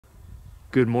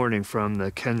Good morning from the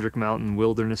Kendrick Mountain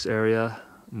Wilderness area,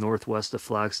 northwest of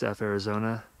Flagstaff,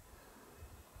 Arizona.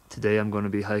 Today I'm going to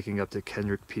be hiking up to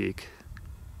Kendrick Peak,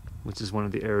 which is one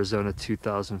of the Arizona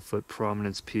 2,000-foot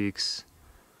prominence peaks.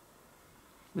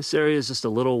 This area is just a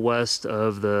little west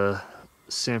of the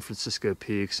San Francisco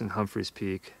peaks and Humphrey's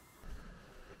Peak.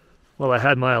 Well, I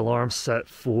had my alarm set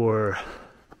for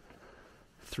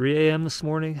 3 a.m. this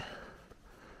morning.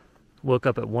 Woke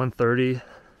up at 1:30.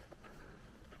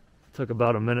 Took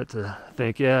about a minute to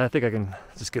think, yeah, I think I can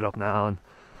just get up now, and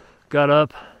got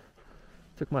up,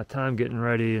 took my time getting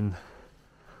ready, and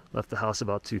left the house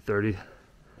about 2:30.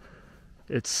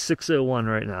 It's 6:01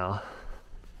 right now.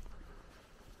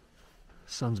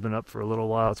 Sun's been up for a little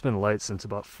while. It's been light since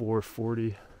about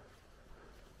 4:40.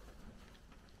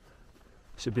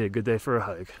 Should be a good day for a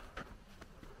hike.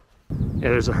 Yeah,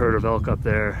 there's a herd of elk up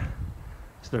there.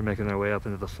 So they're making their way up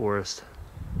into the forest.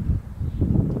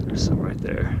 There's some right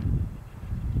there.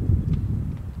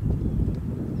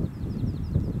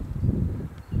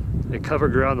 They cover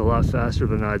ground a lot faster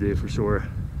than I do, for sure.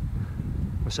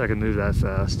 Wish I could move that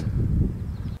fast.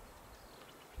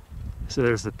 So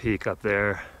there's the peak up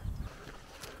there.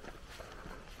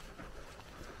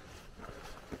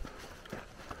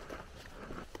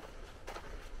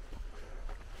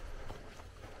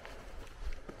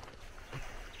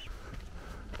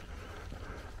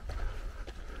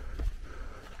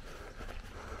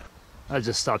 I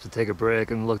just stopped to take a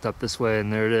break and looked up this way,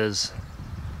 and there it is.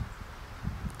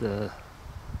 The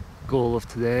goal of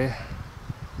today.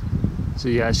 So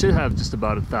yeah, I should have just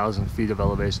about 1,000 feet of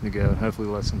elevation to go, and hopefully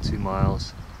less than 2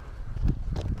 miles.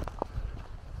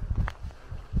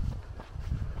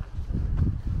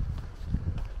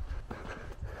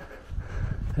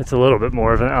 It's a little bit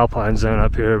more of an alpine zone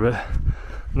up here, but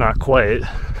not quite.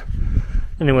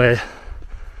 Anyway,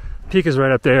 peak is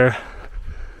right up there.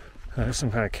 There's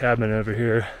some kind of cabin over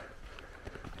here.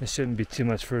 It shouldn't be too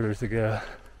much further to go.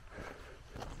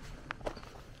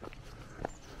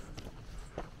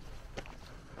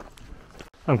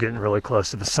 I'm getting really close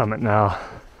to the summit now.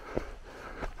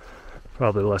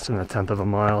 Probably less than 1/10 of a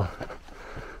mile.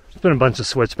 There's been a bunch of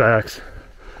switchbacks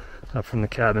up from the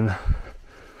cabin.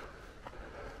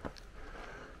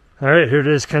 Alright, here it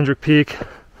is, Kendrick Peak.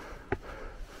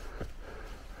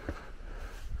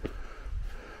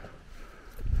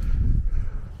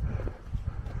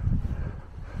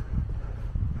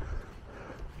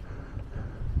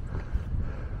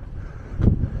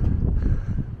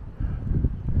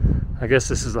 I guess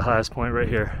this is the highest point right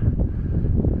here.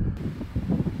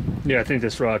 Yeah, I think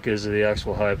this rock is the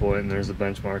actual high point, and there's the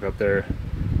benchmark up there,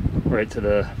 right to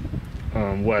the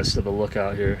west of the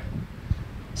lookout here.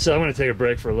 So I'm going to take a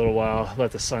break for a little while,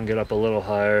 let the sun get up a little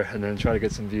higher, and then try to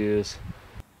get some views.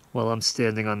 Well, I'm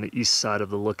standing on the east side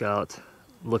of the lookout,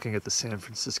 looking at the San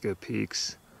Francisco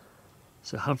peaks.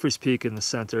 So Humphrey's Peak in the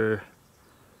center,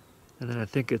 and then I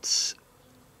think it's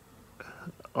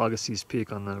August's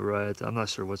Peak on the right. I'm not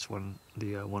sure which one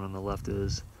the one on the left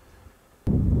is.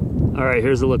 Alright,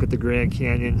 here's a look at the Grand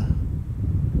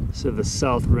Canyon. So the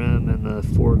south rim in the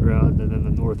foreground, and then the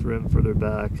north rim further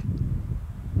back.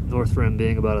 North rim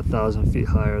being about 1,000 feet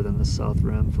higher than the south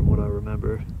rim, from what I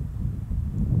remember.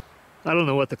 I don't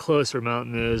know what the closer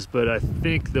mountain is, but I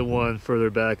think the one further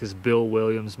back is Bill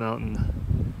Williams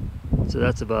Mountain. So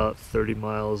that's about 30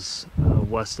 miles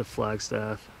west of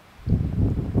Flagstaff,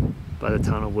 by the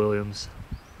town of Williams.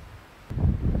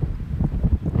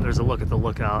 There's a look at the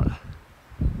lookout.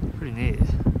 Pretty neat.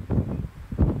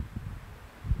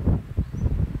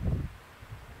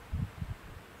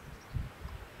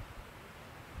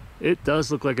 It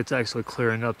does look like it's actually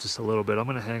clearing up just a little bit. I'm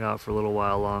going to hang out for a little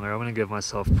while longer. I'm going to give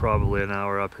myself probably an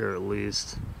hour up here at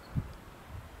least.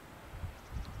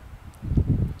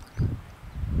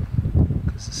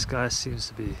 Because the sky seems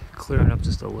to be clearing up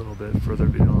just a little bit further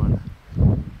beyond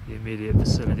the immediate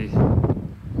vicinity.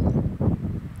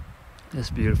 It's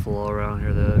beautiful all around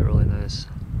here though, really nice.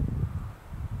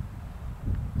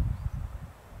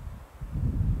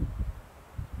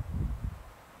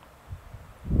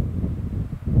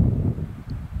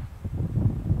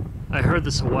 I heard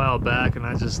this a while back, and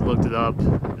I just looked it up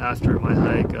after my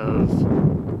hike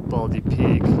of Baldy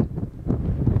Peak.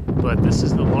 But this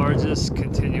is the largest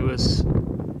continuous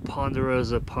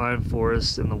ponderosa pine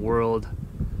forest in the world,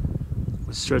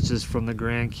 which stretches from the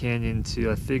Grand Canyon to,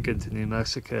 I think, into New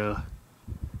Mexico.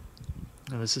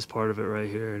 And this is part of it right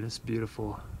here, and it's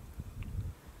beautiful.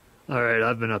 Alright,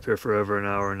 I've been up here for over an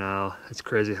hour now. It's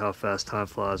crazy how fast time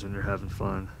flies when you're having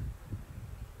fun.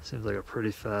 Seems like a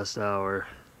pretty fast hour.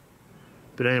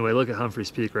 But anyway, look at Humphrey's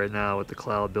Peak right now with the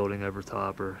cloud building over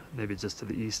top, or maybe just to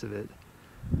the east of it.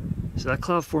 So that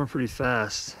cloud formed pretty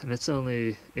fast, and it's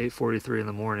only 8:43 in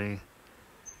the morning.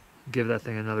 Give that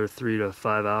thing another 3 to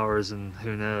 5 hours and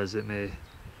who knows, it may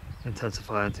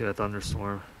intensify into a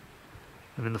thunderstorm.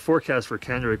 I mean, the forecast for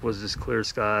Kendrick was just clear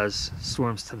skies,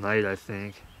 storms tonight, I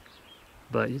think,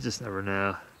 but you just never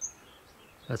know.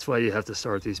 That's why you have to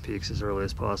start these peaks as early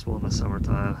as possible in the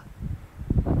summertime.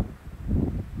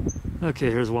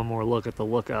 Okay, here's one more look at the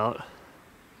lookout.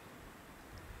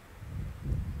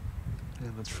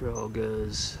 And the trail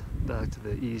goes back to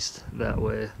the east that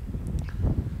way.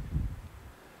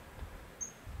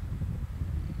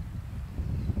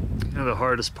 You know, the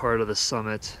hardest part of the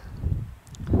summit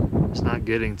is not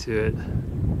getting to it,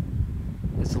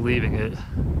 it's leaving it.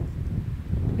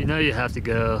 You know you have to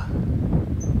go,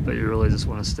 but you really just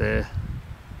want to stay.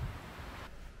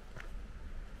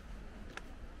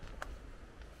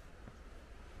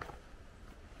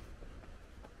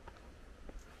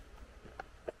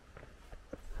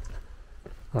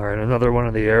 All right, another one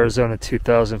of the Arizona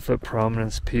 2,000 foot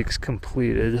prominence peaks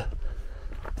completed,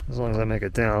 as long as I make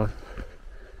it down.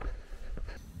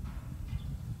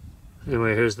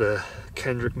 Anyway, here's the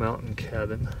Kendrick Mountain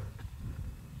cabin,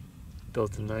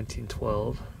 built in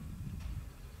 1912.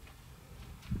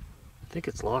 I think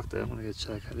it's locked though. I'm gonna go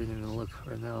check. I didn't even look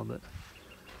right now, but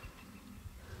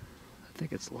I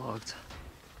think it's locked.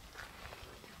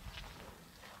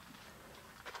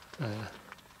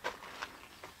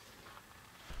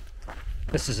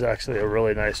 This is actually a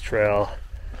really nice trail.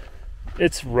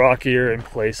 It's rockier in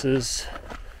places,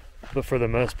 but for the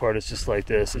most part it's just like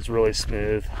this. It's really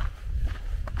smooth.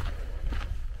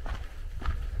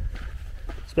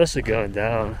 Especially going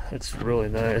down, it's really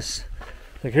nice.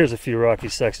 Like here's a few rocky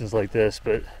sections like this,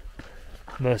 but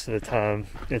most of the time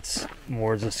it's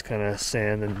more just kind of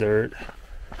sand and dirt.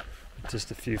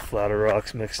 Just a few flatter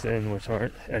rocks mixed in, which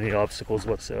aren't any obstacles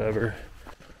whatsoever.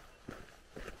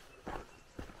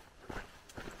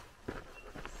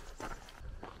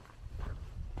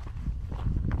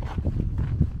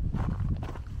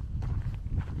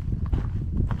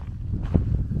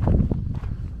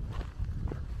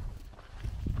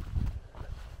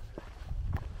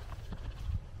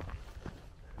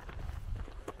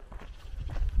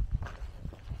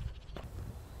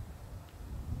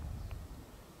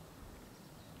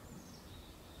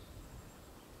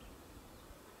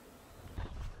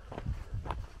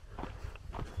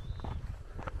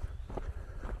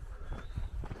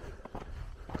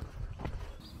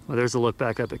 Well, there's a look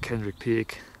back up at Kendrick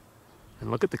Peak, and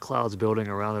look at the clouds building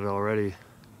around it already.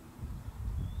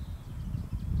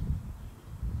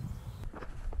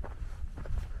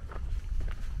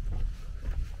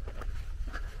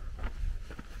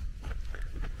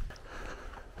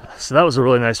 So that was a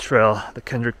really nice trail, the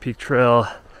Kendrick Peak Trail.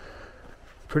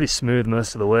 Pretty smooth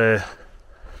most of the way.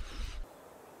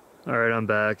 All right, I'm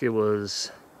back. It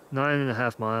was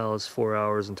 9.5 miles, 4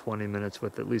 hours and 20 minutes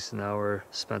with at least an hour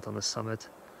spent on the summit.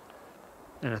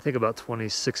 And I think about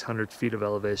 2,600 feet of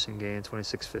elevation gain,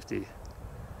 2,650.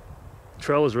 The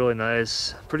trail was really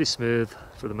nice, pretty smooth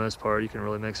for the most part. You can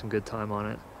really make some good time on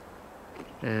it.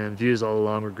 And views all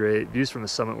along were great. Views from the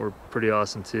summit were pretty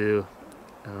awesome too.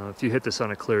 If you hit this on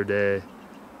a clear day,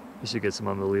 you should get some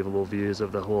unbelievable views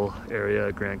of the whole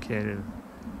area, Grand Canyon,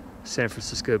 San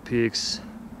Francisco peaks,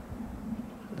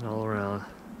 and all around.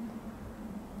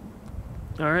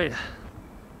 All right,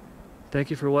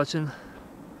 thank you for watching.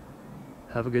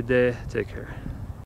 Have a good day. Take care.